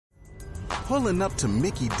Pulling up to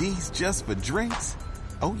Mickey D's just for drinks?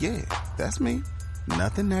 Oh yeah, that's me.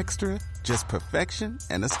 Nothing extra, just perfection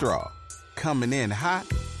and a straw. Coming in hot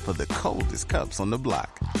for the coldest cups on the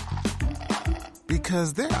block.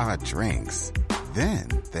 Because there are drinks. Then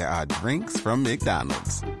there are drinks from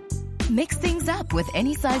McDonald's. Mix things up with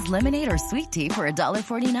any size lemonade or sweet tea for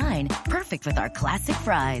 $1.49. Perfect with our classic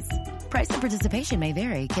fries. Price and participation may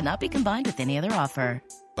vary. Cannot be combined with any other offer.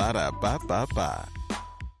 Ba-da-ba-ba-ba.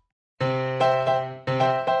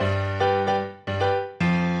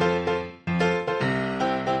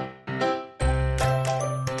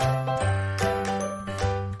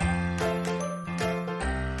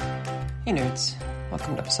 Hey nerds,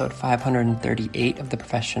 welcome to episode 538 of the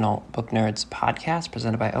Professional Book Nerds podcast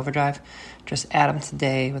presented by Overdrive. Just Adam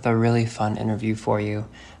today with a really fun interview for you.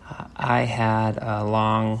 I had a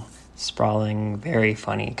long, sprawling, very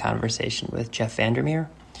funny conversation with Jeff VanderMeer,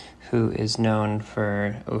 who is known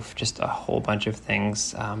for just a whole bunch of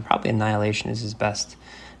things. Probably Annihilation is his best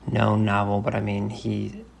known novel, but I mean,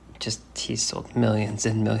 he sold millions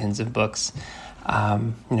and millions of books,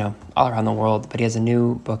 all around the world. But he has a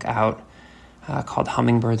new book out called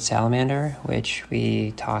Hummingbird Salamander, which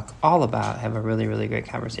we talk all about, have a really, really great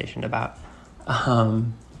conversation about.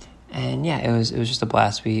 And yeah, it was just a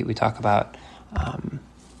blast. We talk about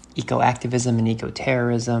eco-activism and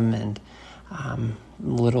eco-terrorism and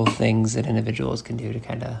little things that individuals can do to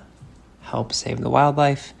kind of help save the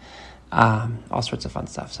wildlife, all sorts of fun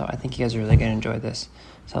stuff. So I think you guys are really going to enjoy this.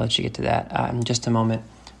 So I'll let you get to that in just a moment.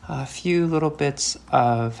 A few little bits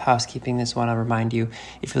of housekeeping. This one, I'll remind you,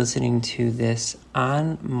 if you're listening to this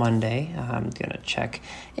on Monday, I'm going to check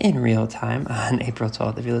in real time on April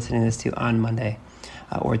 12th. If you're listening to this on Monday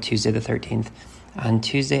or Tuesday the 13th, on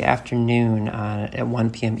Tuesday afternoon at 1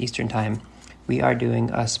 p.m. Eastern Time, we are doing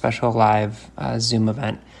a special live Zoom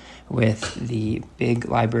event with the Big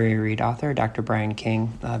Library Read author, Dr. Brian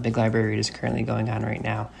King. Big Library Read is currently going on right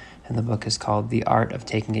now, and the book is called The Art of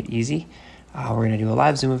Taking It Easy. We're going to do a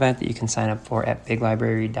live Zoom event that you can sign up for at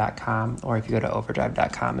biglibrary.com, or if you go to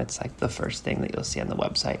overdrive.com, it's like the first thing that you'll see on the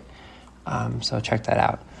website. So check that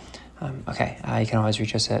out. You can always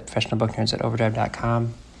reach us at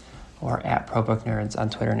professionalbooknerds@overdrive.com or at ProBookNerds on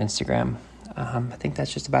Twitter and Instagram. I think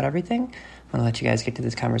that's just about everything. I'm going to let you guys get to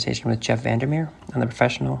this conversation with Jeff VanderMeer on the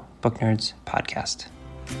Professional Book Nerds podcast.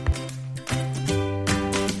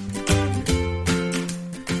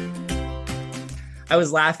 I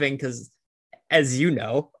was laughing because, as you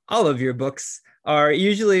know, all of your books are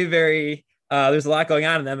usually very, there's a lot going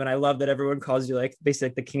on in them. And I love that everyone calls you like basically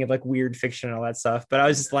like the king of like weird fiction and all that stuff. But I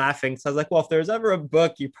was just laughing. So I was like, well, if there's ever a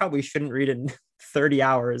book you probably shouldn't read in 30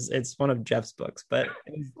 hours, it's one of Jeff's books. But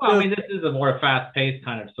well, I mean, this is a more fast-paced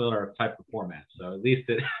kind of thriller type of format. So at least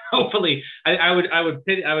it, hopefully, I would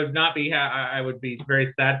be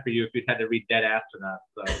very sad for you if you'd had to read Dead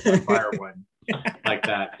Astronauts, the Fire one. Like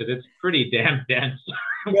that, because it's pretty damn dense.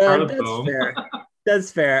 Yeah, that's fair.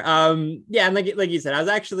 That's fair. Yeah, and like you said,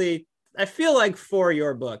 I feel like for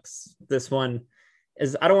your books, this one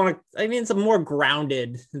is, it's a more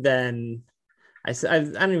grounded than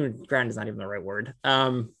grounded is not even the right word.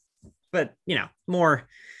 But more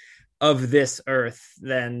of this earth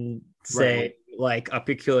than say like A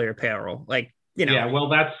Peculiar Peril. Like, yeah, well,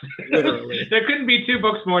 that's literally there couldn't be two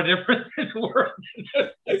books more different in the world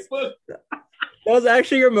than this book. That was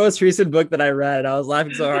actually your most recent book that I read. I was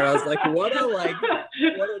laughing so hard. I was like, what a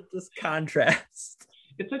just contrast.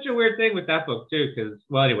 It's such a weird thing with that book too, because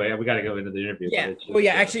anyway, we got to go into the interview.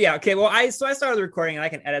 Yeah. Okay. Well, I started the recording and I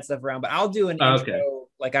can edit stuff around, but I'll do an intro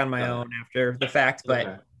like on my own after the fact.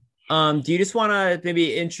 But do you just want to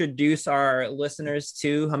maybe introduce our listeners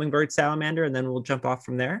to Hummingbird Salamander, and then we'll jump off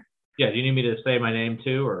from there? Yeah. Do you need me to say my name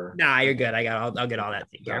too, or? Nah, you're good. I'll get all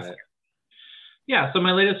that taken care of. Yeah, so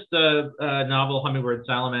my latest novel, Hummingbird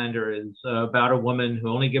Salamander, is about a woman who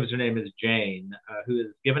only gives her name as Jane, who is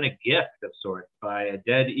given a gift of sorts by a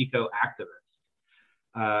dead eco-activist.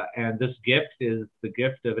 And this gift is the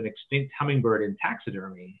gift of an extinct hummingbird in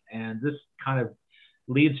taxidermy. And this kind of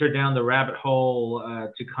leads her down the rabbit hole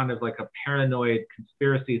to kind of like a paranoid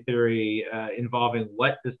conspiracy theory involving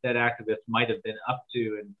what this dead activist might have been up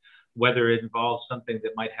to and whether it involves something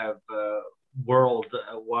that might have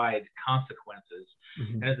worldwide consequences.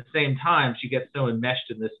 Mm-hmm. And at the same time, she gets so enmeshed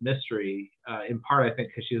in this mystery, in part, I think,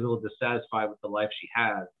 because she's a little dissatisfied with the life she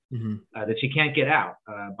has, that she can't get out.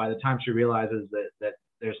 By the time she realizes that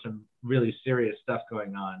there's some really serious stuff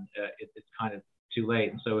going on, it's kind of too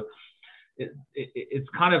late. And so it's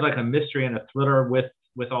kind of like a mystery and a thriller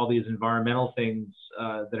with all these environmental things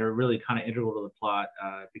that are really kind of integral to the plot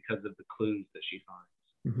because of the clues that she finds.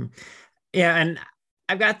 Mm-hmm. Yeah, and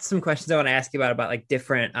I've got some questions I want to ask you about like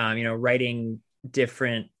different, writing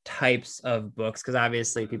different types of books, because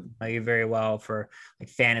obviously people know you very well for like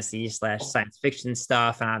fantasy / science fiction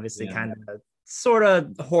stuff, and obviously kind of sort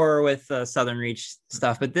of horror with Southern Reach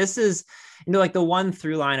stuff. But this is, like the one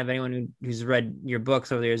through line of anyone who's read your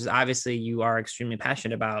books over the years is obviously you are extremely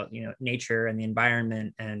passionate about, nature and the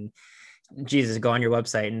environment. And Jesus, go on your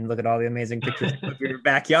website and look at all the amazing pictures of your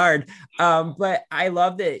backyard. But I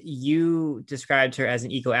love that you described her as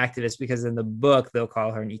an eco-activist, because in the book, they'll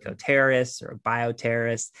call her an eco-terrorist or a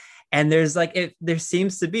bioterrorist. And there's there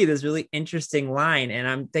seems to be this really interesting line. And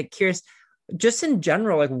I'm curious, just in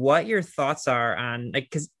general, like what your thoughts are on, like,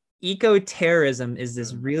 because eco-terrorism is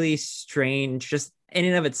this really strange, just in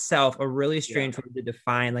and of itself, a really strange word to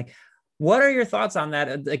define. Like, what are your thoughts on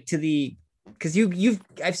that? Like because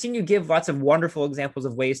I've seen you give lots of wonderful examples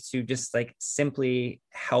of ways to just like simply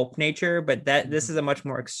help nature, but this is a much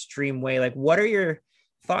more extreme way. Like, what are your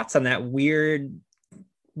thoughts on that weird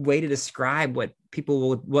way to describe what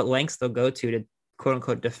lengths they'll go to quote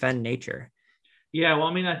unquote defend nature? Yeah, well,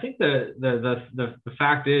 I mean, I think the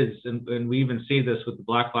fact is, and we even see this with the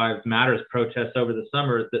Black Lives Matters protests over the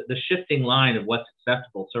summer, the shifting line of what's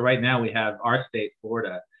acceptable. So right now we have our state,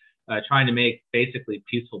 Florida, trying to make basically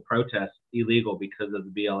peaceful protests illegal because of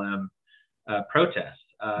the BLM protests.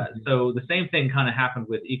 So the same thing kind of happened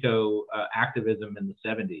with eco activism in the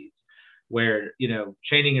 70s, where,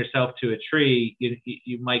 chaining yourself to a tree,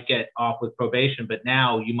 you might get off with probation, but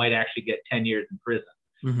now you might actually get 10 years in prison.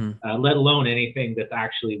 Let alone anything that's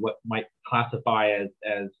actually what might classify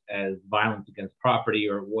as violence against property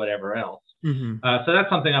or whatever else. So that's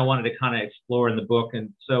something I wanted to kind of explore in the book.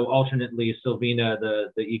 And so alternately, Sylvina,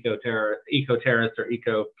 the eco-terrorist or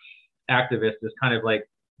eco-activist, is kind of like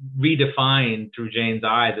redefined through Jane's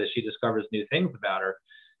eyes as she discovers new things about her.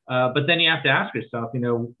 But then you have to ask yourself,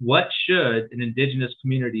 what should an indigenous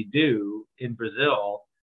community do in Brazil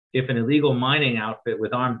if an illegal mining outfit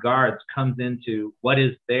with armed guards comes into what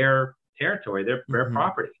is their territory, their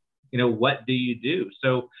property? What do you do?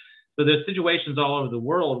 So there's situations all over the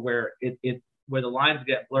world where where the lines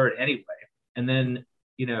get blurred anyway. And then,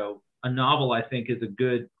 a novel, I think, is a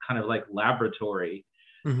good kind of like laboratory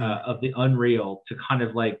of the unreal to kind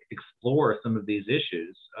of like explore some of these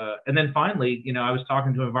issues. And then finally, I was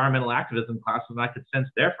talking to environmental activism classes and I could sense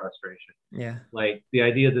their frustration. Yeah. Like the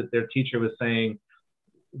idea that their teacher was saying,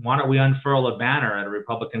 why don't we unfurl a banner at a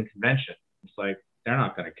Republican convention? It's like, they're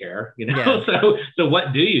not going to care, So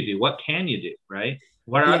what do you do? What can you do? Right.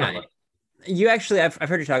 What are the you actually, I've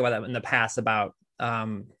heard you talk about that in the past about,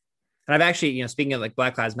 and I've actually, speaking of like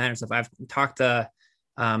Black Lives Matter stuff, I've talked to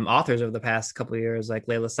authors over the past couple of years, like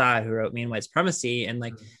Layla Saad, who wrote Me and White Supremacy. And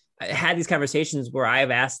like, I had these conversations where I've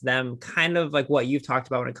asked them kind of like what you've talked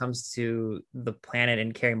about when it comes to the planet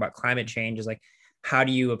and caring about climate change is like, how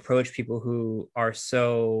do you approach people who are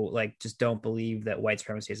so like, just don't believe that white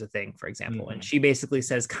supremacy is a thing, for example? And she basically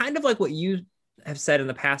says kind of like what you have said in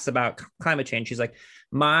the past about climate change. She's like,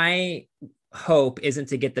 my hope isn't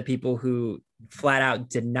to get the people who flat out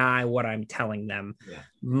deny what I'm telling them.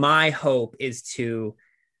 My hope is to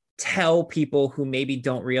tell people who maybe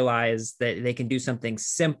don't realize that they can do something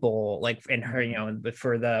simple, like in her, but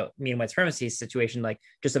for the Me and White Supremacy situation, like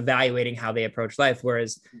just evaluating how they approach life.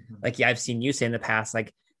 Whereas like, I've seen you say in the past,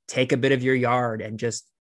 like take a bit of your yard and just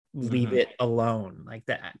leave it alone like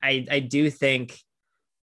that. I do think,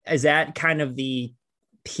 is that kind of the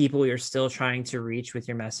people you're still trying to reach with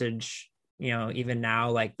your message, even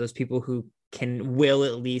now, like those people who will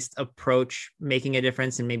at least approach making a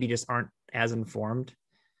difference and maybe just aren't as informed?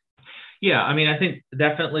 Yeah, I mean, I think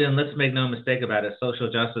definitely, and let's make no mistake about it,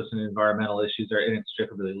 social justice and environmental issues are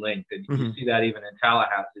inextricably linked. And you see that even in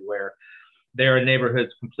Tallahassee, where there are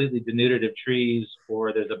neighborhoods completely denuded of trees,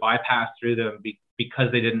 or there's a bypass through them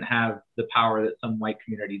because they didn't have the power that some white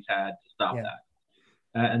communities had to stop that.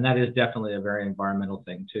 And that is definitely a very environmental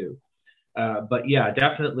thing too. But yeah,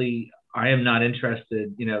 definitely, I am not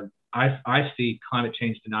interested. I see climate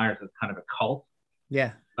change deniers as kind of a cult.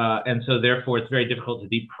 Yeah. And so therefore it's very difficult to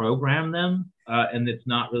deprogram them. And it's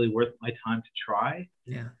not really worth my time to try.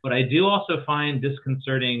 Yeah. But I do also find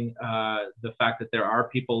disconcerting the fact that there are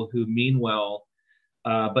people who mean well,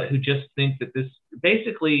 but who just think that this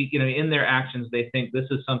basically, in their actions, they think this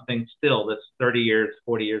is something still that's 30 years,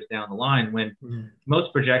 40 years down the line, when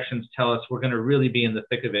most projections tell us we're going to really be in the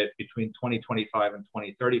thick of it between 2025 and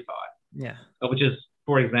 2035. Yeah. Which is,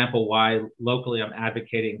 for example, why locally I'm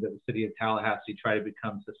advocating that the city of Tallahassee try to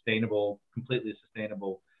become sustainable, completely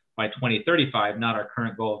sustainable by 2035, not our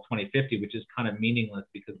current goal of 2050, which is kind of meaningless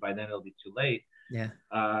because by then it'll be too late. Yeah.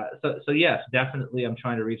 So yes, definitely I'm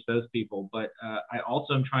trying to reach those people, but I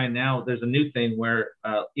also am trying now, there's a new thing where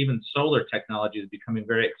even solar technology is becoming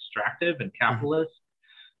very extractive and capitalist.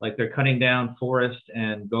 Like they're cutting down forest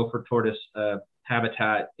and gopher tortoise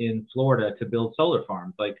habitat in Florida to build solar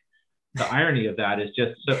farms. Like the irony of that is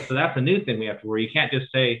just, so that's a new thing we have to worry. You can't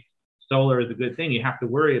just say solar is a good thing. You have to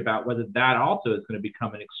worry about whether that also is going to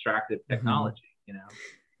become an extractive technology, you know?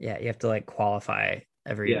 Yeah, you have to like qualify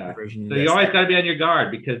every version. So you always got to be on your guard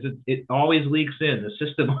because it always leaks in. The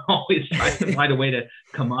system always tries to find a way to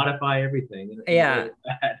commodify everything. Yeah.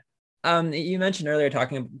 You mentioned earlier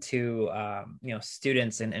talking to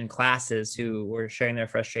students and classes who were sharing their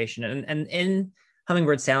frustration, and in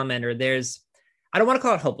Hummingbird Salamander, there's, I don't want to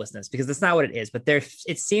call it hopelessness because that's not what it is, but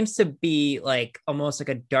it seems to be like almost like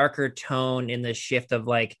a darker tone in the shift of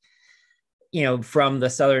like, from the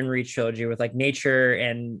Southern Reach trilogy with like nature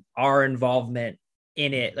and our involvement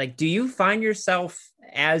in it. Like, do you find yourself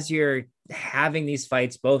as you're having these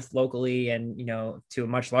fights both locally and to a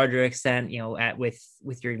much larger extent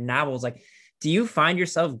with your novels, like do you find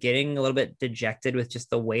yourself getting a little bit dejected with just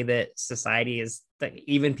the way that society is, like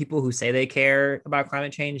even people who say they care about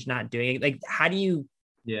climate change not doing it? Like how do you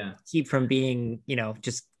keep from being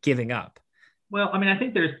just giving up? Well, I mean, I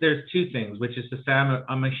think there's two things, which is to say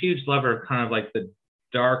I'm a huge lover of kind of like the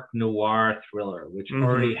dark noir thriller, which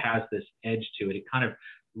already has this edge to it. It kind of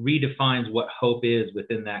redefines what hope is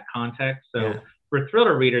within that context. So for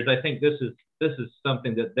thriller readers, I think this is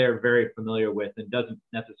something that they're very familiar with and doesn't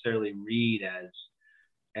necessarily read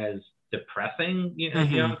as depressing. You know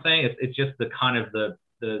what I'm saying? It's just the kind of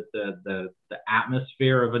the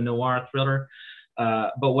atmosphere of a noir thriller.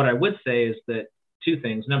 But what I would say is that two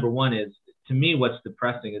things. Number one is, to me, what's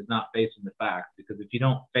depressing is not facing the facts, because if you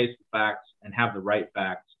don't face the facts and have the right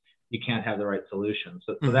facts, you can't have the right solution.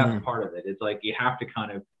 So that's part of it. It's like you have to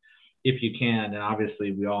kind of, if you can, and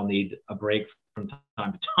obviously we all need a break from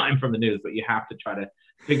time to time from the news, but you have to try to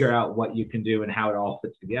figure out what you can do and how it all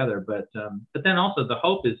fits together. But then also the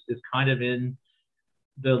hope is kind of in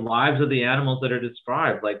the lives of the animals that are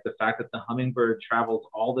described, like the fact that the hummingbird travels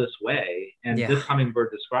all this way, and this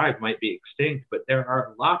hummingbird described might be extinct, but there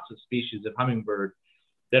are lots of species of hummingbird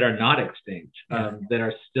that are not extinct, that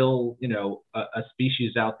are still, a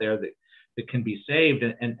species out there that can be saved.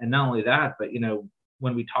 And not only that, but,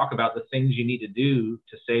 when we talk about the things you need to do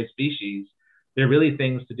to save species, there are really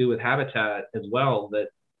things to do with habitat as well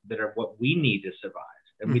that are what we need to survive.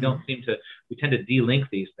 And we tend to de-link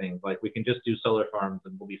these things. Like we can just do solar farms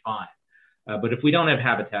and we'll be fine. But if we don't have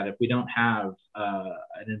habitat, if we don't have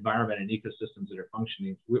an environment and ecosystems that are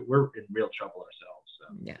functioning, we're in real trouble ourselves.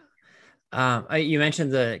 So. Yeah. You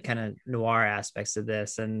mentioned the kind of noir aspects of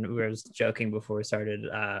this, and we were joking before we started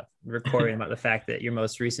recording about the fact that the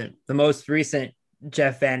most recent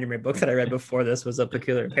Jeff VanderMeer book that I read before this was A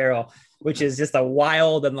Peculiar Peril, which is just a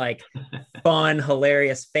wild and like fun,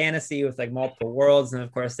 hilarious fantasy with like multiple worlds. And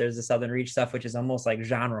of course there's the Southern Reach stuff, which is almost like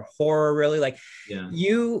genre horror, really. Like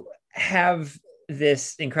you have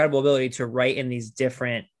this incredible ability to write in these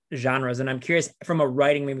different genres. And I'm curious, from a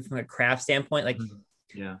writing, maybe from a craft standpoint, like,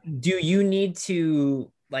 do you need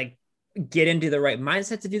to like get into the right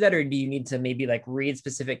mindset to do that, or do you need to maybe like read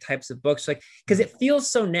specific types of books? Like, because it feels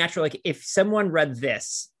so natural. Like if someone read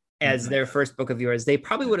this as their first book of yours, they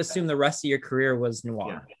probably would assume the rest of your career was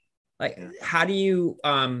noir. Like, how do you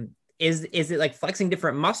is it like flexing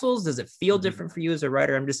different muscles? Does it feel different for you as a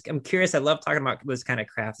writer? I'm curious. I love talking about this kind of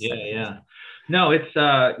craft. No, it's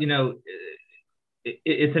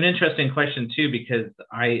it's an interesting question too, because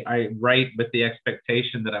I write with the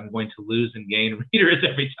expectation that I'm going to lose and gain readers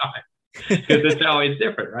every time. Because it's always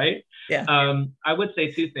different, right? I would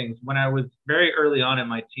say two things. When I was very early on in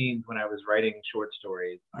my teens, when I was writing short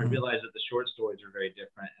stories, I realized that the short stories are very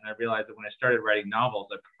different. And I realized that when I started writing novels,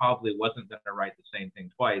 I probably wasn't going to write the same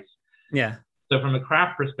thing twice. So from a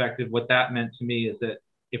craft perspective, what that meant to me is that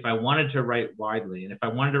if I wanted to write widely, and if I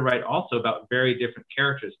wanted to write also about very different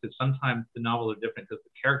characters, because sometimes the novels are different because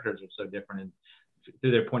the characters are so different, and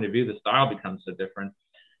through their point of view, the style becomes so different,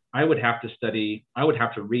 I would have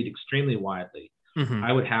to read extremely widely.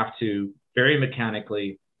 I would have to very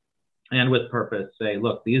mechanically and with purpose say,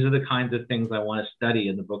 look, these are the kinds of things I want to study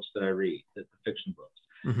in the books that I read, the fiction books,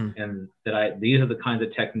 and these are the kinds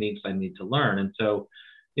of techniques I need to learn. And so,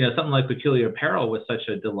 something like Peculiar Peril was such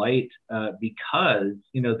a delight because,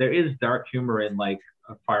 there is dark humor in like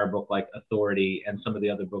a fire book like Authority and some of the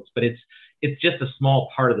other books, but it's just a small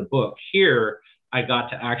part of the book. Here, I got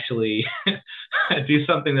to actually do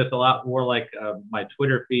something that's a lot more like my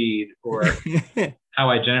Twitter feed or how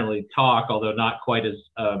I generally talk, although not quite as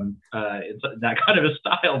that kind of a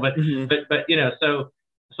style. But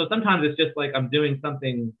so so sometimes it's just like I'm doing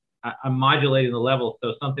something, I'm modulating the level.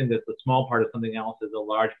 So something that's a small part of something else is a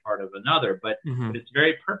large part of another, but it's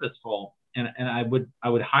very purposeful. And I would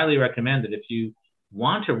highly recommend that if you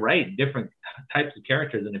want to write different types of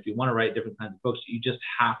characters, and if you want to write different kinds of books, you just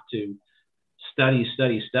have to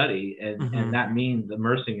study. And that means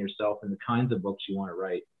immersing yourself in the kinds of books you want to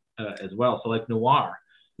write as well. So like noir.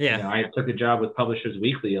 Yeah. You know, I took a job with Publishers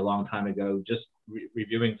Weekly a long time ago, just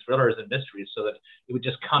reviewing thrillers and mysteries, so that it would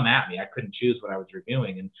just come at me. I couldn't choose what I was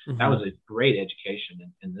reviewing, and that was a great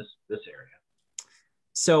education in this area.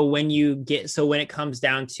 So when it comes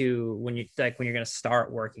down to when you're going to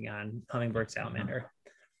start working on Hummingbird Salamander,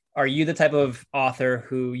 are you the type of author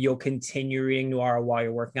who you'll continue reading noir while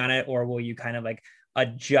you're working on it, or will you kind of like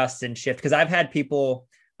adjust and shift? Because I've had people.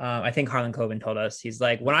 I think Harlan Coben told us, he's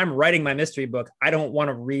like, when I'm writing my mystery book, I don't want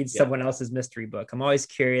to read someone else's mystery book. I'm always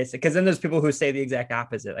curious, because then there's people who say the exact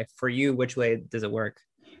opposite. Like for you, which way does it work?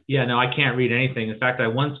 Yeah, no, I can't read anything. In fact, I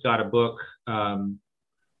once got a book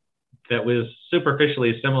that was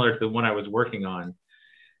superficially similar to the one I was working on.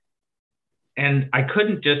 And I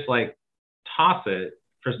couldn't just like toss it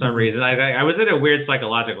for some reason. I was in a weird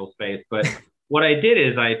psychological space, but what I did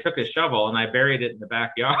is I took a shovel and I buried it in the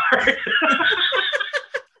backyard.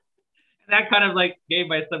 That kind of like gave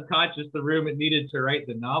my subconscious the room it needed to write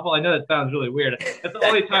the novel. I know that sounds really weird. That's the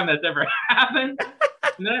only time that's ever happened.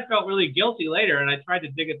 And then I felt really guilty later, and I tried to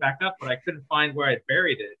dig it back up, but I couldn't find where I'd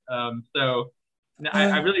buried it. So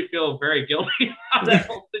I really feel very guilty about that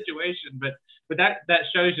whole situation. But that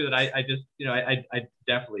shows you that I just, I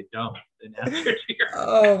definitely don't. In answer to your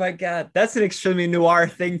Oh my God, that's an extremely noir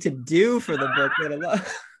thing to do for the book that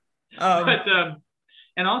I love.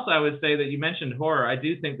 And also, I would say that you mentioned horror. I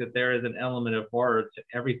do think that there is an element of horror to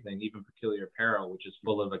everything, even Peculiar Peril, which is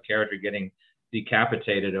full of a character getting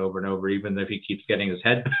decapitated over and over, even if he keeps getting his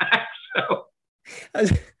head back. So I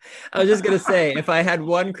was just going to say, if I had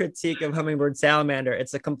one critique of Hummingbird Salamander,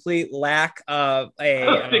 it's a complete lack of a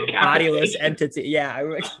bodiless entity. Yeah,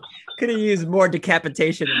 I could have used more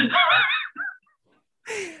decapitation.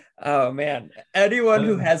 Oh man, anyone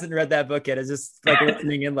who hasn't read that book yet is just like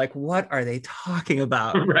listening in like, what are they talking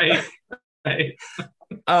about? Right.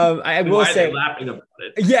 I will say, laughing about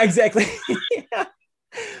it. Yeah, exactly. Yeah.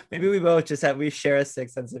 Maybe we both we share a sick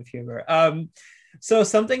sense of humor. So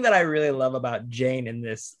something that I really love about Jane in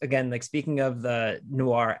this, again, like speaking of the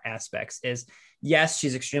noir aspects, is yes,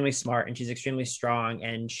 she's extremely smart and she's extremely strong,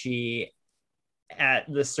 and she at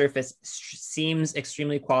the surface seems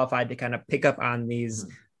extremely qualified to kind of pick up on these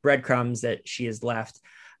breadcrumbs that she has left.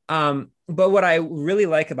 But what I really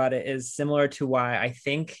like about it is similar to why I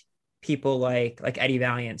think people like Eddie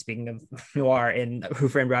Valiant, speaking of noir in Who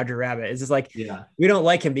Framed Roger Rabbit, is just like, we don't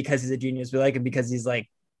like him because he's a genius. We like him because he's like,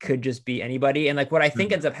 could just be anybody. And like, what I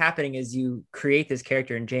think ends up happening is you create this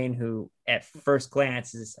character in Jane, who at first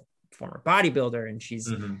glance is a former bodybuilder, and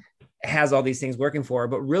she's has all these things working for her,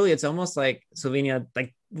 but really it's almost like Sylvania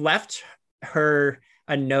like left her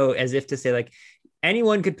a note as if to say like,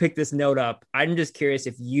 anyone could pick this note up. I'm just curious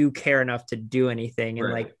if you care enough to do anything.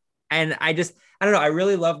 And like, and I don't know. I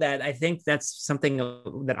really love that. I think that's something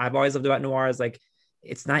that I've always loved about noir, is like,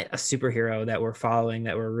 it's not a superhero that we're following,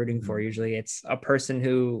 that we're rooting for. Usually it's a person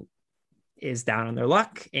who is down on their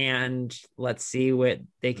luck, and let's see what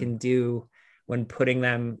they can do when putting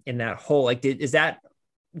them in that hole. Like,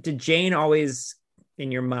 did Jane always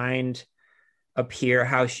in your mind appear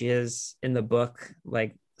how she is in the book,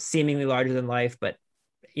 like seemingly larger than life, but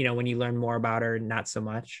when you learn more about her, not so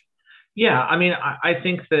much? Yeah, I mean, I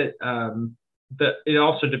think that that it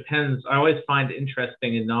also depends. I always find it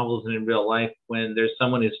interesting in novels and in real life when there's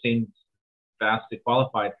someone who seems vastly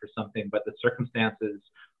qualified for something, but the circumstances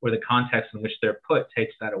or the context in which they're put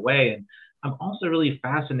takes that away. And I'm also really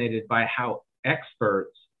fascinated by how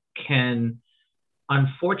experts can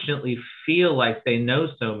unfortunately feel like they know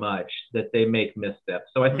so much that they make missteps.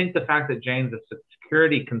 So I think the fact that Jane's a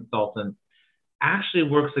security consultant actually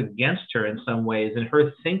works against her in some ways, in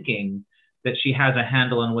her thinking that she has a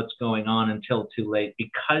handle on what's going on until too late,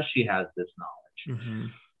 because she has this knowledge.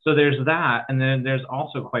 So there's that. And then there's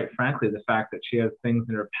also, quite frankly, the fact that she has things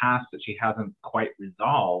in her past that she hasn't quite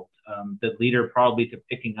resolved that lead her probably to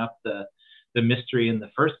picking up the mystery in the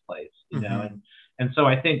first place, know. And so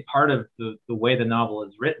I think part of the way the novel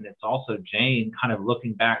is written, it's also Jane kind of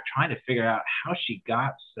looking back, trying to figure out how she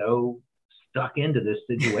got so stuck into this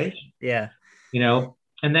situation.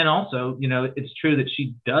 And then also, it's true that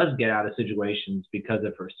she does get out of situations because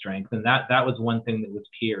of her strength. And that was one thing that was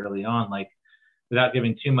key early on. Like, without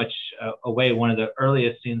giving too much away, one of the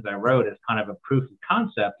earliest scenes I wrote as kind of a proof of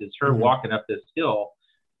concept is her walking up this hill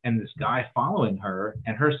and this guy following her,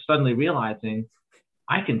 and her suddenly realizing,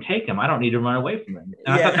 I can take him. I don't need to run away from him.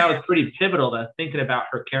 And I thought that was pretty pivotal to thinking about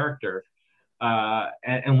her character.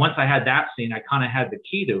 And once I had that scene, I kind of had the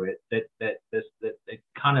key to it that it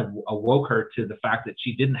kind of awoke her to the fact that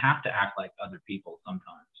she didn't have to act like other people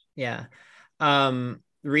sometimes. Yeah.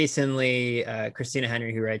 Recently, Christina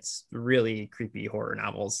Henry, who writes really creepy horror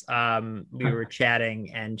novels, we were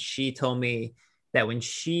chatting, and she told me that when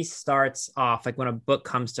she starts off, like when a book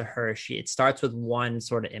comes to her, it starts with one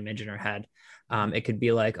sort of image in her head. It could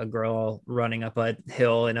be like a girl running up a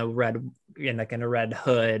hill in a red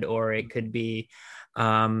hood, or it could be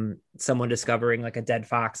someone discovering like a dead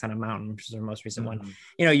fox on a mountain, which is her most recent one.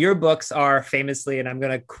 You know, your books are famously, and I'm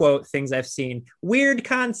going to quote things I've seen, weird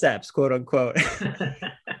concepts, quote unquote.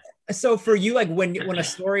 So for you, like when a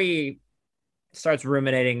story starts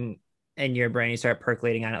ruminating in your brain, you start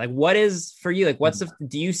percolating on it, like what is for you, like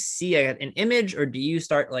do you see an image, or do you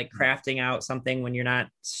start like crafting out something when you're not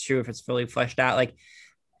sure if it's fully fleshed out? Like,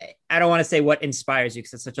 I don't want to say what inspires you,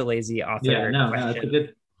 because it's such a lazy author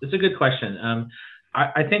question. It's a good question.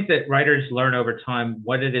 I think that writers learn over time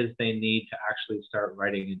what it is they need to actually start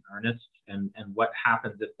writing in earnest, and what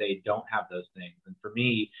happens if they don't have those things. And for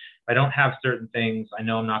me, if I don't have certain things, I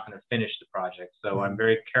know I'm not going to finish the project. So I'm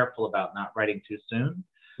very careful about not writing too soon.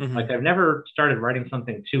 Like I've never started writing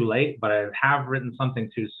something too late, but I have written something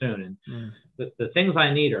too soon. And the things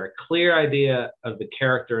I need are a clear idea of the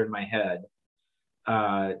character in my head.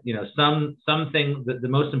 Some things, the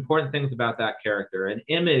most important things about that character, an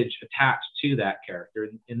image attached to that character.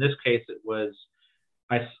 In this case, it was,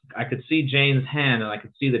 I could see Jane's hand, and I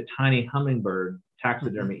could see the tiny hummingbird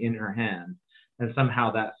taxidermy in her hand. And somehow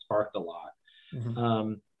that sparked a lot.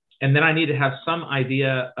 And then I need to have some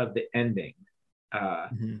idea of the ending.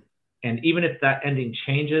 And even if that ending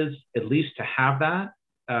changes, at least to have that,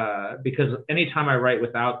 because anytime I write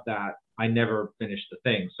without that, I never finish the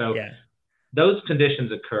thing. So those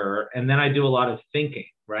conditions occur, and then I do a lot of thinking,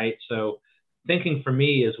 right? So thinking for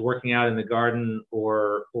me is working out in the garden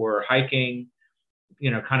or hiking,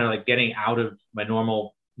 kind of like getting out of my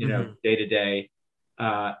normal, day to day,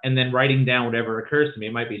 and then writing down whatever occurs to me.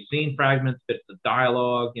 It might be scene fragments, bits of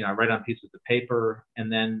dialogue, I write on pieces of paper,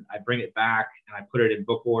 and then I bring it back and I put it in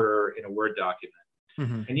book order in a Word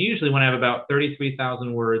document. And usually when I have about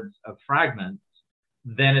 33,000 words of fragments,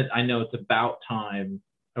 then I know it's about time,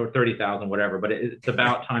 or 30,000, whatever, but it's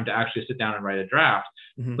about time to actually sit down and write a draft.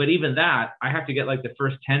 But even that, I have to get like the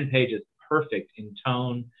first 10 pages perfect in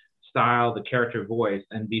tone, style, the character voice,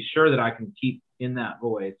 and be sure that I can keep in that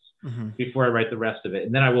voice before I write the rest of it.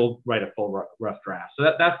 And then I will write a full rough draft. So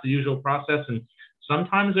that's the usual process. And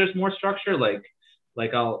sometimes there's more structure, like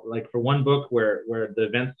for one book where the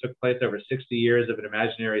events took place over 60 years of an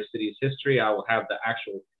imaginary city's history, I will have the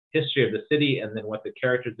actual history of the city and then what the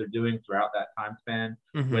characters are doing throughout that time span,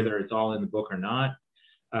 whether it's all in the book or not.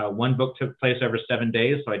 One book took place over 7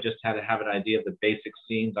 days, so I just had to have an idea of the basic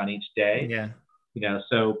scenes on each day.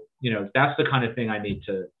 So that's the kind of thing I need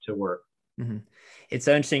to work. It's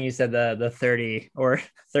so interesting you said the 30 or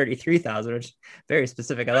 33,000, which is very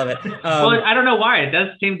specific. I love it. Well, I don't know why. It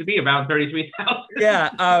does seem to be about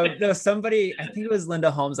 33,000. No, somebody, I think it was Linda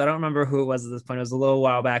Holmes. I don't remember who it was at this point. It was a little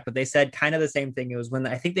while back, but they said kind of the same thing. It was when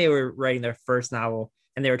I think they were writing their first novel,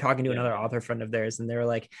 and they were talking to another author friend of theirs, and they were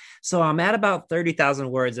like, so I'm at about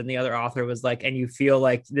 30,000 words. And the other author was like, and you feel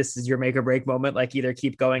like this is your make or break moment, like either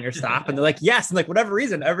keep going or stop. And they're like, yes. And like, whatever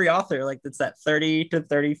reason, every author, like it's that 30 to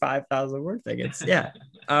 35,000 word thing. It's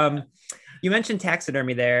you mentioned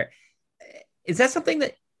taxidermy there. Is that something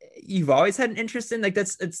that you've always had an interest in? Like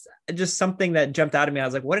it's just something that jumped out at me. I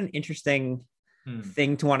was like, what an interesting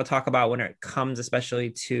thing to want to talk about when it comes, especially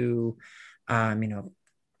to,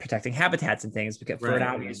 protecting habitats and things, because for an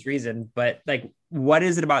obvious reason. But like, what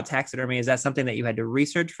is it about taxidermy? Is that something that you had to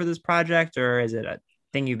research for this project, or is it a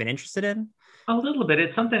thing you've been interested in? A little bit.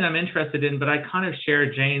 It's something I'm interested in, but I kind of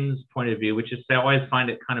share Jane's point of view, which is I always find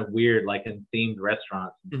it kind of weird, like in themed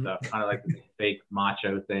restaurants and stuff, kind of like this fake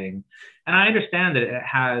macho thing. And I understand that it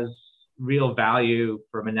has real value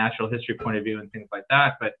from a natural history point of view and things like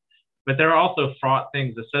that, but there are also fraught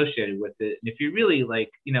things associated with it. And if you really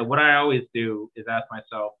what I always do is ask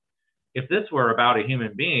myself, if this were about a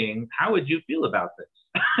human being, how would you feel about this?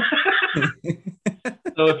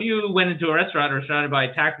 So if you went into a restaurant or surrounded by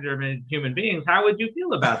taxidermy human beings, how would you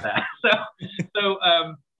feel about that? So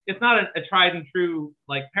it's not a tried and true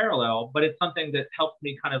parallel, but it's something that helps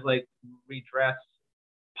me kind of redress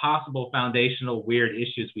possible foundational weird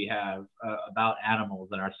issues we have about animals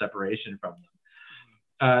and our separation from them.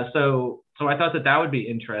 So I thought that would be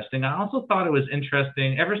interesting. I also thought it was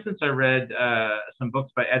interesting ever since I read some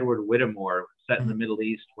books by Edward Whittemore set in the Middle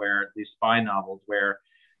East, where these spy novels where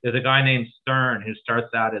there's a guy named Stern who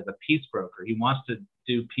starts out as a peace broker. He wants to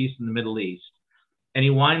do peace in the Middle East. And he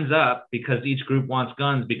winds up, because each group wants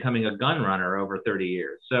guns, becoming a gun runner over 30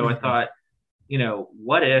 years. So I thought,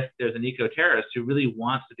 what if there's an eco-terrorist who really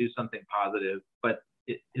wants to do something positive, but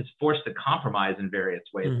is forced to compromise in various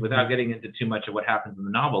ways without getting into too much of what happens in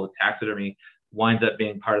the novel? The taxidermy winds up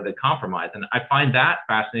being part of the compromise. And I find that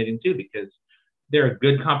fascinating too, because there are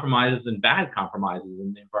good compromises and bad compromises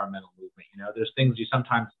in the environmental movement. There's things you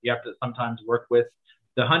have to sometimes work with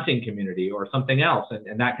the hunting community or something else,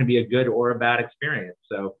 and that can be a good or a bad experience.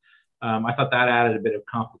 So I thought that added a bit of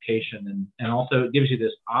complication, and also it gives you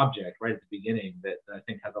this object right at the beginning that I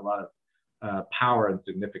think has a lot of power and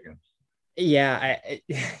significance. Yeah,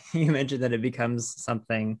 you mentioned that it becomes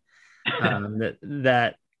something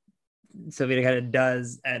that Sylvia kind of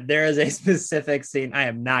does, and there is a specific scene. I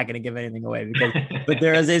am not going to give anything away but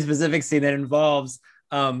there is a specific scene that involves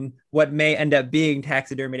what may end up being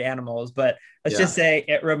taxidermied animals. But let's just say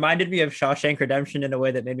it reminded me of Shawshank Redemption in a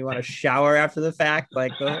way that made me want to shower after the fact.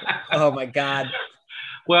 Like, oh my God.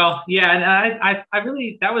 Well, yeah, and I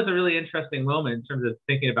really, that was a really interesting moment in terms of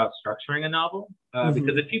thinking about structuring a novel,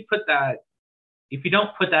 because if you don't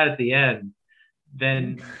put that at the end,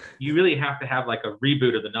 then you really have to have like a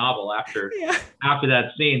reboot of the novel after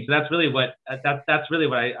that scene. So that's really what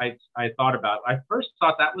I thought about. I first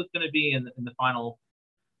thought that was going to be in the final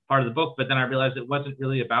part of the book, but then I realized it wasn't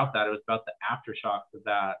really about that. It was about the aftershocks of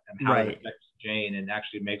that and how it affects Jane and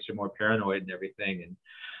actually makes her more paranoid and everything.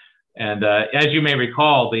 And as you may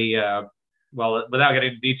recall, without getting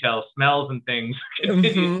into details, smells and things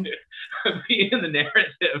continue to be in the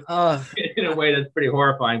narrative in a way that's pretty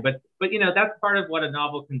horrifying. But that's part of what a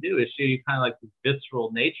novel can do, is show you kind of like the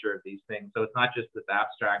visceral nature of these things. So it's not just this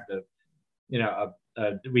abstract of,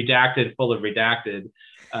 a redacted full of redacted.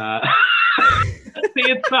 See,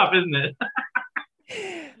 it's tough, isn't it?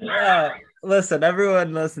 Listen,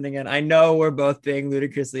 everyone listening in, I know we're both being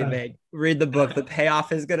ludicrously vague. Read the book. The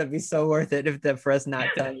payoff is going to be so worth it for us not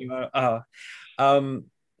telling you.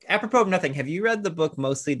 Apropos of nothing, have you read the book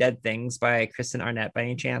Mostly Dead Things by Kristen Arnett by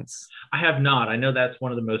any chance? I have not. I know that's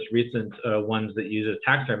one of the most recent ones that uses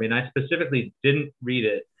taxidermy, and I specifically didn't read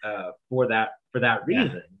it for that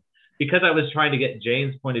reason. Because I was trying to get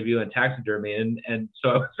Jane's point of view on taxidermy, and so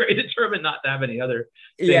I was very determined not to have any other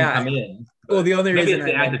thing come in. Well, the only reason it's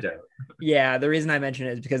the antidote. The reason I mention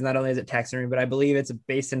it is because not only is it taxidermy, but I believe it's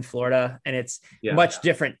based in Florida, and it's much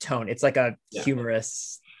different tone. It's like a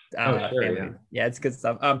humorous. It's good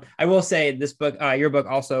stuff. I will say this book, your book,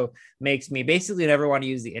 also makes me basically never want to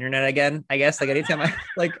use the internet again. I guess anytime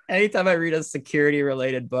I read a security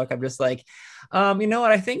related book, I'm just like, you know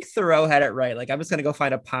what? I think Thoreau had it right. Like, I'm just gonna go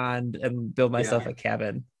find a pond and build myself a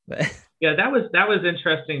cabin. Yeah, that was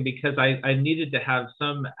interesting, because I needed to have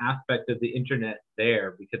some aspect of the internet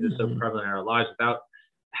there, because it's so prevalent in our lives, without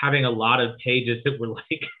having a lot of pages that were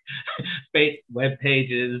like fake web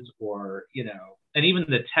pages, or and even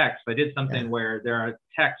the text. I did something where there are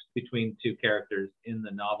texts between two characters in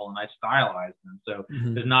the novel, and I stylized them. So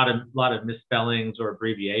there's not a lot of misspellings or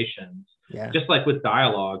abbreviations. Yeah. Just like with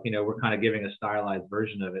dialogue, we're kind of giving a stylized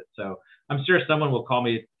version of it. So I'm sure someone will call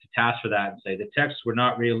me to task for that and say the texts were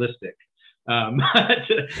not realistic.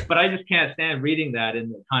 But I just can't stand reading that in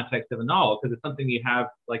the context of a novel, because it's something you have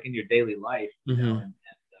like in your daily life, and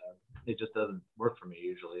it just doesn't work for me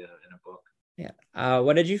usually in a book. Yeah.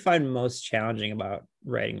 What did you find most challenging about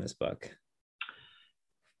writing this book?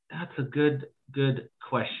 That's a good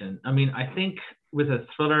question. I mean, I think with a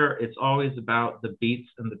thriller, it's always about the beats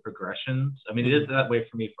and the progressions. I mean, it is that way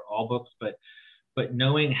for me for all books, but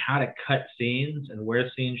knowing how to cut scenes and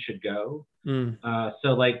where scenes should go.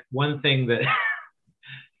 So like one thing that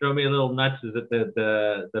drove me a little nuts is that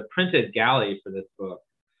the printed galley for this book,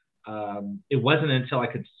 it wasn't until I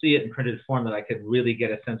could see it in printed form that I could really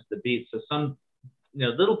get a sense of the beat. So some,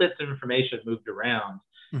 little bits of information moved around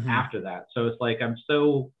after that. So it's like, I'm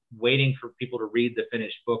so waiting for people to read the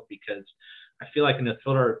finished book, because I feel like in a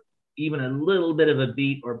thriller, even a little bit of a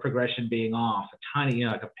beat or progression being off, a tiny,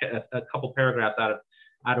 like a couple paragraphs out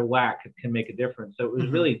of whack can make a difference. So it was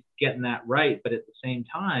really getting that right. But at the same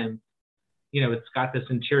time, it's got this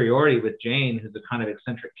interiority with Jane, who's a kind of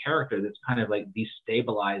eccentric character that's kind of like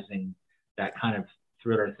destabilizing that kind of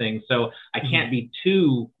thriller thing. So I can't be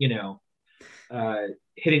too,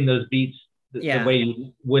 hitting those beats the way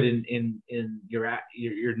you would in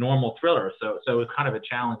your normal thriller. So it was kind of a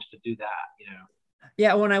challenge to do that,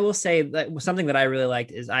 Yeah, when I will say that something that I really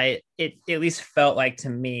liked is it at least felt like to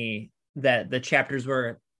me that the chapters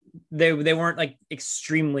they weren't like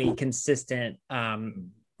extremely consistent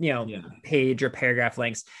page or paragraph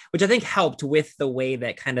lengths, which I think helped with the way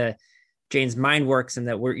that kind of Jane's mind works and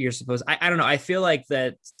that you're supposed, I don't know. I feel like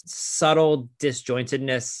that subtle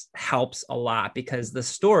disjointedness helps a lot because the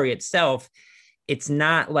story itself, it's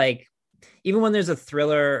not like, even when there's a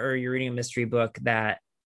thriller or you're reading a mystery book that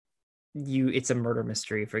it's a murder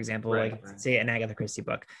mystery, for example, like say an Agatha Christie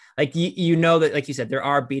book, like you know that, like you said, there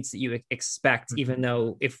are beats that you expect, even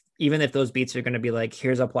if those beats are going to be like,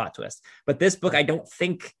 here's a plot twist. But this book, I don't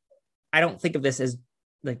think of this as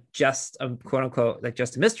like just a quote unquote, like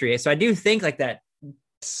just a mystery. So I do think like that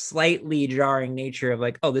slightly jarring nature of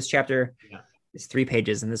like, oh, this chapter is 3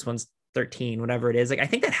 pages and this one's 13, whatever it is. Like, I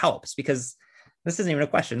think that helps because this isn't even a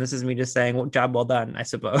question. This is me just saying, well, job well done, I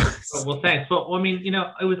suppose. Well, thanks. Well, I mean,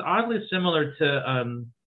 it was oddly similar to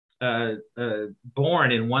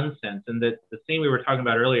Born in one sense, and that the scene we were talking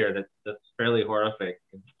about earlier that's fairly horrific,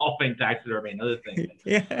 involving taxidermy and other things.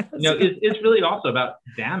 It's really also about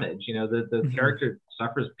damage. The character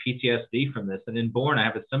suffers PTSD from this, and in Born, I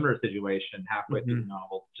have a similar situation halfway through the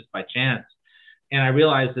novel, just by chance, and I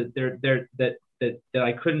realized that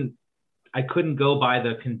I couldn't go by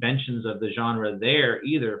the conventions of the genre there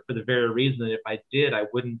either, for the very reason that if I did, I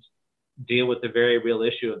wouldn't deal with the very real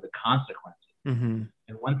issue of the consequences.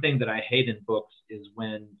 And one thing that I hate in books is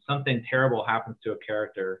when something terrible happens to a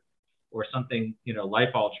character or something, life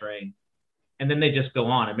altering, and then they just go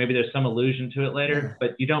on, and maybe there's some allusion to it later,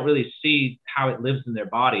 but you don't really see how it lives in their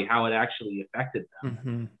body, how it actually affected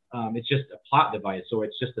them. It's just a plot device, or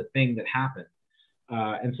it's just a thing that happened.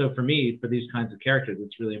 And so for me, for these kinds of characters,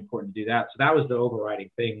 it's really important to do that. So that was the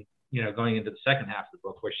overriding thing, going into the second half of the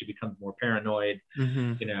book, where she becomes more paranoid,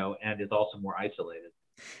 and is also more isolated.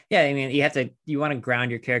 Yeah, I mean, you want to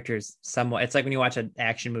ground your characters somewhat. It's like when you watch an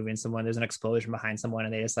action movie and there's an explosion behind someone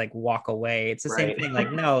and they just like walk away. It's the same thing.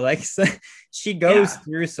 Like, no, like she goes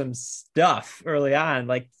through some stuff early on.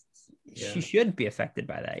 Like she should be affected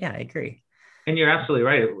by that. Yeah, I agree. And you're absolutely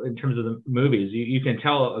right in terms of the movies. You can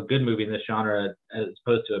tell a good movie in this genre as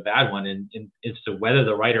opposed to a bad one, and as to whether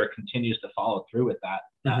the writer continues to follow through with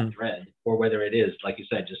that thread, or whether it is, like you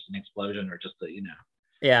said, just an explosion or just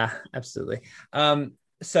Yeah, absolutely.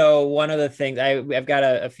 So one of the things I've got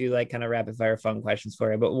a few like kind of rapid fire fun questions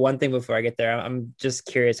for you, but one thing before I get there, I'm just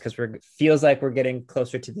curious because feels like we're getting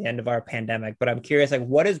closer to the end of our pandemic, but I'm curious, like,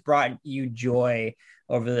 what has brought you joy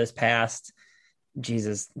over this past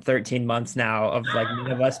 13 months now of like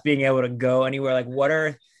none of us being able to go anywhere? Like, what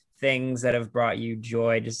are things that have brought you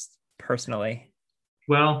joy just personally?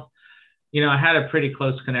 Well, I had a pretty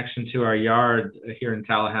close connection to our yard here in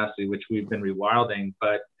Tallahassee, which we've been rewilding,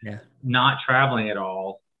 but not traveling at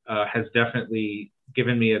all has definitely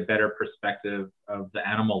given me a better perspective of the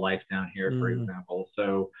animal life down here, for example.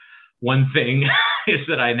 So one thing is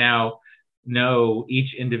that I now know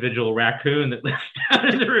each individual raccoon that lives down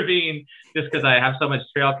in the ravine, just because I have so much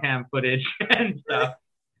trail cam footage and stuff.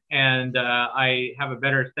 And I have a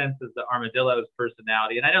better sense of the armadillo's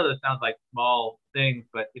personality. And I know this sounds like small things,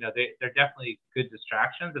 but they're definitely good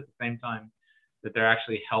distractions at the same time that they're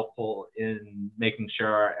actually helpful in making sure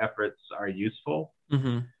our efforts are useful.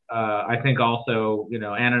 I think also,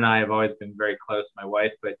 Ann and I have always been very close, my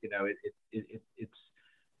wife, but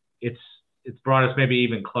it's brought us maybe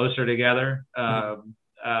even closer together.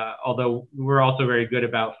 Although we're also very good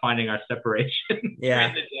about finding our separation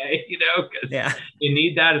during the day, because you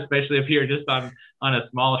need that, especially if you're just on a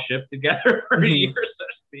small ship together for a year, so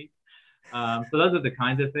to speak. So those are the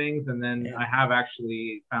kinds of things. And then I have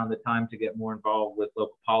actually found the time to get more involved with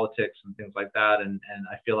local politics and things like that. And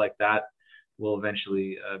I feel like that will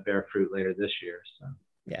eventually bear fruit later this year. So.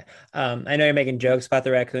 Yeah. I know you're making jokes about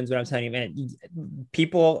the raccoons, but I'm telling you, man,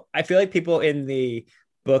 I feel like people in the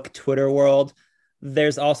book Twitter world,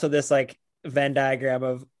 there's also this like Venn diagram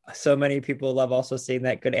of so many people love also seeing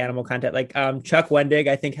that good animal content. Like Chuck Wendig,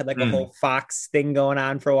 I think, had like a whole fox thing going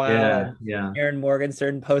on for a while. Yeah. Erin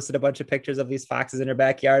Morgenstern posted a bunch of pictures of these foxes in her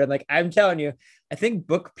backyard. And like, I'm telling you, I think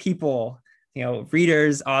book people,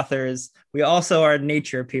 readers, authors, we also are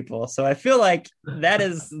nature people. So I feel like that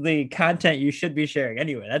is the content you should be sharing.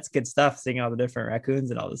 Anyway, that's good stuff, seeing all the different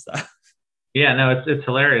raccoons and all this stuff. Yeah, no, it's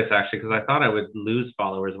hilarious actually, because I thought I would lose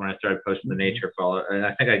followers when I started posting the nature follow, and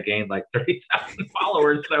I think I gained like 30,000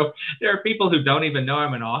 followers. So there are people who don't even know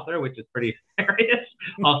I'm an author, which is pretty hilarious.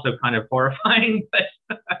 Also kind of horrifying, but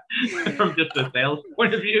from just a sales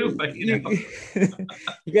point of view. But you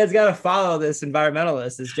guys got to follow this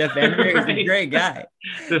environmentalist. This Jeff VanderMeer is a great guy.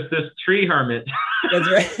 This tree hermit.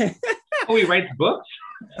 That's right. Oh, he writes books.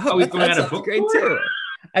 Oh, he's going on a book great tour? Too.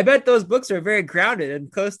 I bet those books are very grounded and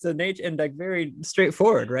close to nature and like very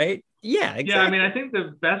straightforward, right? Yeah, exactly. Yeah, I mean, I think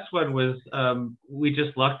the best one was we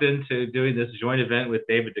just lucked into doing this joint event with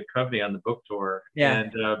David Duchovny on the book tour. Yeah.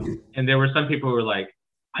 And there were some people who were like,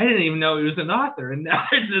 I didn't even know he was an author, and now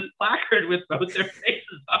there's this placard with both their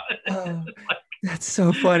faces on it. Oh, that's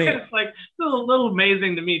so funny. It's like it's a little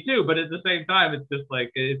amazing to me too, but at the same time, it's just like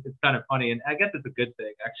it's kind of funny, and I guess it's a good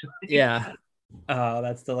thing actually. Yeah. Oh,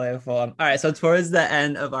 that's delightful. All right, so towards the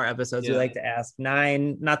end of our episodes, we like to ask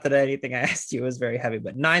 9. Not that anything I asked you was very heavy,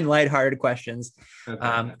 but 9 lighthearted questions.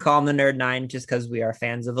 Okay. Call them the Nerd 9, just because we are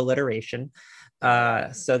fans of alliteration.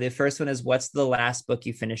 So the first one is, what's the last book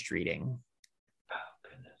you finished reading?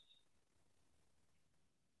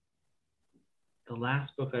 The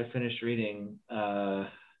last book I finished reading. I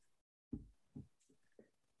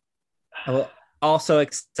will also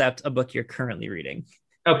accept a book you're currently reading.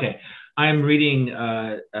 Okay. I'm reading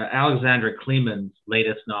Alexandra Kleeman's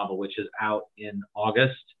latest novel, which is out in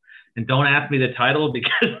August. And don't ask me the title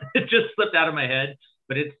because it just slipped out of my head.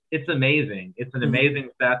 But it's amazing. It's an amazing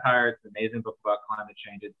satire. It's an amazing book about climate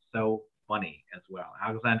change. It's so funny as well.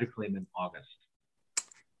 Alexandra Kleeman, August.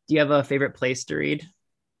 Do you have a favorite place to read?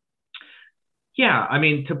 Yeah, I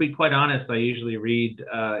mean, to be quite honest, I usually read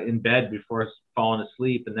in bed before falling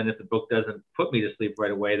asleep, and then if the book doesn't put me to sleep right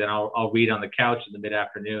away, then I'll read on the couch in the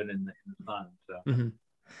mid-afternoon in the sun.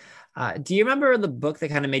 So, do you remember the book that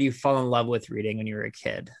kind of made you fall in love with reading when you were a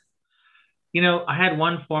kid? You know, I had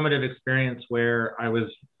one formative experience where I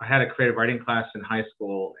had a creative writing class in high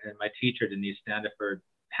school, and my teacher, Denise Standiford,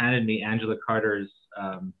 handed me Angela Carter's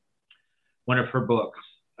one of her books,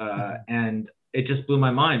 and it just blew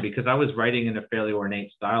my mind because I was writing in a fairly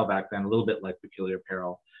ornate style back then, a little bit like Peculiar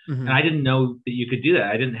Peril. And I didn't know that you could do that.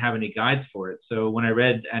 I didn't have any guides for it. So when I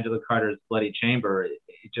read Angela Carter's Bloody Chamber, it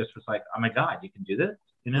just was like, oh my God, you can do this,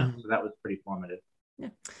 you know? So that was pretty formative.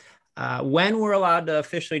 Yeah. When we're allowed to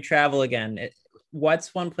officially travel again,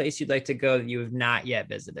 what's one place you'd like to go that you have not yet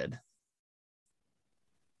visited?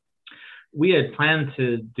 We had planned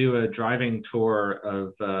to do a driving tour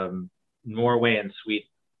of Norway and Sweden.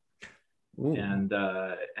 Ooh. And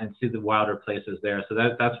see the wilder places there. So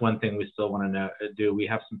that's one thing we still want to do. We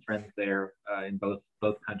have some friends there in both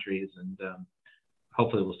countries, and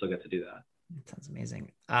hopefully we'll still get to do that. That sounds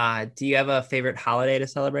amazing. Do you have a favorite holiday to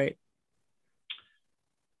celebrate?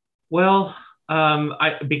 Well,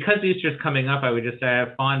 because Easter's coming up, I would just say I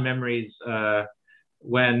have fond memories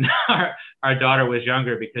when our daughter was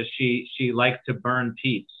younger, because she liked to burn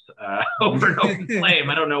peeps over an open flame.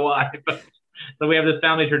 I don't know why, but so we have this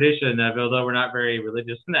family tradition of, although we're not very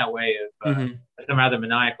religious in that way, of some rather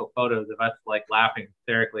maniacal photos of us like laughing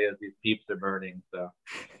hysterically as these peeps are burning. So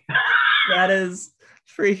that is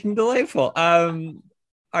freaking delightful.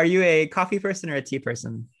 Are you a coffee person or a tea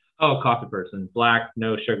person? Oh, coffee person. Black,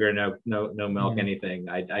 no sugar, no milk, anything.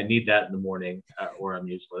 I need that in the morning, or I'm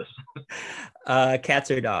useless.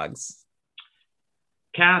 Cats or dogs?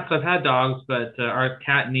 Cats. I've had dogs, but our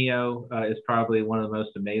cat Neo is probably one of the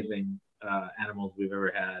most amazing animals we've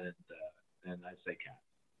ever had, and I'd say cat.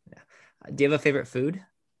 Yeah. Do you have a favorite food?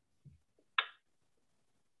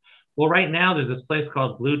 Well, right now there's this place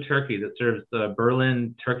called Blue Turkey that serves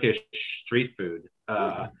Berlin Turkish street food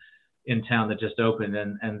in town that just opened,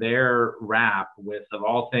 and their wrap with, of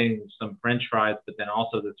all things, some French fries, but then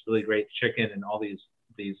also this really great chicken and all these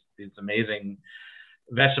amazing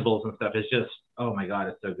vegetables and stuff is just, oh my God,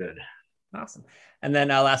 it's so good. Awesome. And then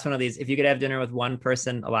last one of these, if you could have dinner with one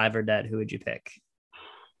person, alive or dead, who would you pick?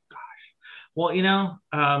 Gosh. Well, you know,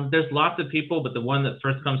 there's lots of people, but the one that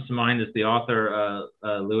first comes to mind is the author,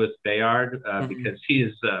 Louis Bayard, because he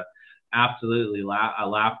is absolutely a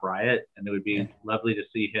laugh riot, and it would be lovely to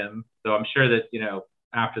see him. So I'm sure that, you know,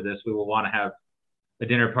 after this, we will want to have a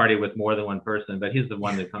dinner party with more than one person, but he's the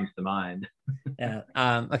one that comes to mind. Yeah.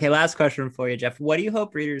 Okay. Last question for you, Jeff. What do you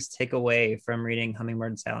hope readers take away from reading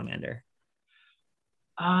Hummingbird and Salamander?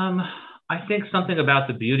 I think something about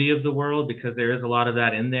the beauty of the world, because there is a lot of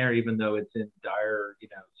that in there, even though it's in dire, you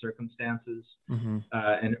know, circumstances,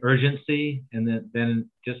 and urgency, and then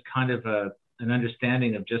just kind of an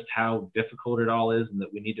understanding of just how difficult it all is, and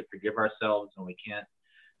that we need to forgive ourselves, and we can't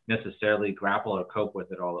necessarily grapple or cope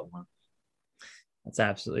with it all at once. That's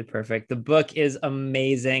absolutely perfect. The book is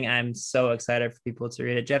amazing. I'm so excited for people to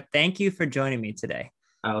read it. Jeff, thank you for joining me today.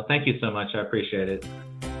 Oh, thank you so much. I appreciate it.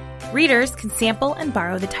 Readers can sample and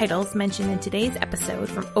borrow the titles mentioned in today's episode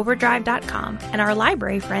from Overdrive.com, and our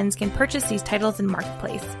library friends can purchase these titles in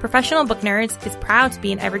Marketplace. Professional Book Nerds is proud to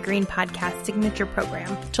be an Evergreen Podcast signature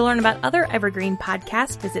program. To learn about other Evergreen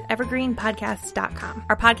podcasts, visit evergreenpodcasts.com.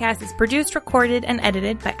 Our podcast is produced, recorded, and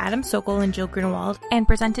edited by Adam Sokol and Jill Grunewald, and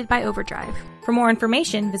presented by Overdrive. For more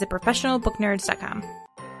information, visit professionalbooknerds.com.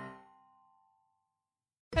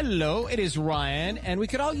 Hello, it is Ryan, and we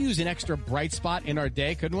could all use an extra bright spot in our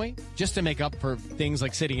day, couldn't we? Just to make up for things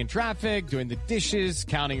like sitting in traffic, doing the dishes,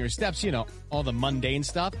 counting your steps, you know, all the mundane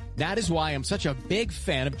stuff. That is why I'm such a big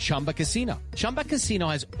fan of Chumba Casino. Chumba Casino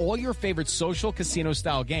has all your favorite social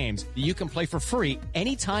casino-style games that you can play for free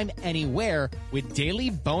anytime, anywhere with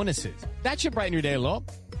daily bonuses. That should brighten your day a little.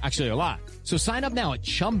 Actually, a lot. So sign up now at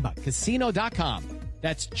ChumbaCasino.com.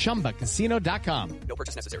 That's ChumbaCasino.com. No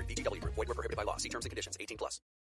purchase necessary. VGW Group. Void where prohibited by law. See terms and conditions. 18+.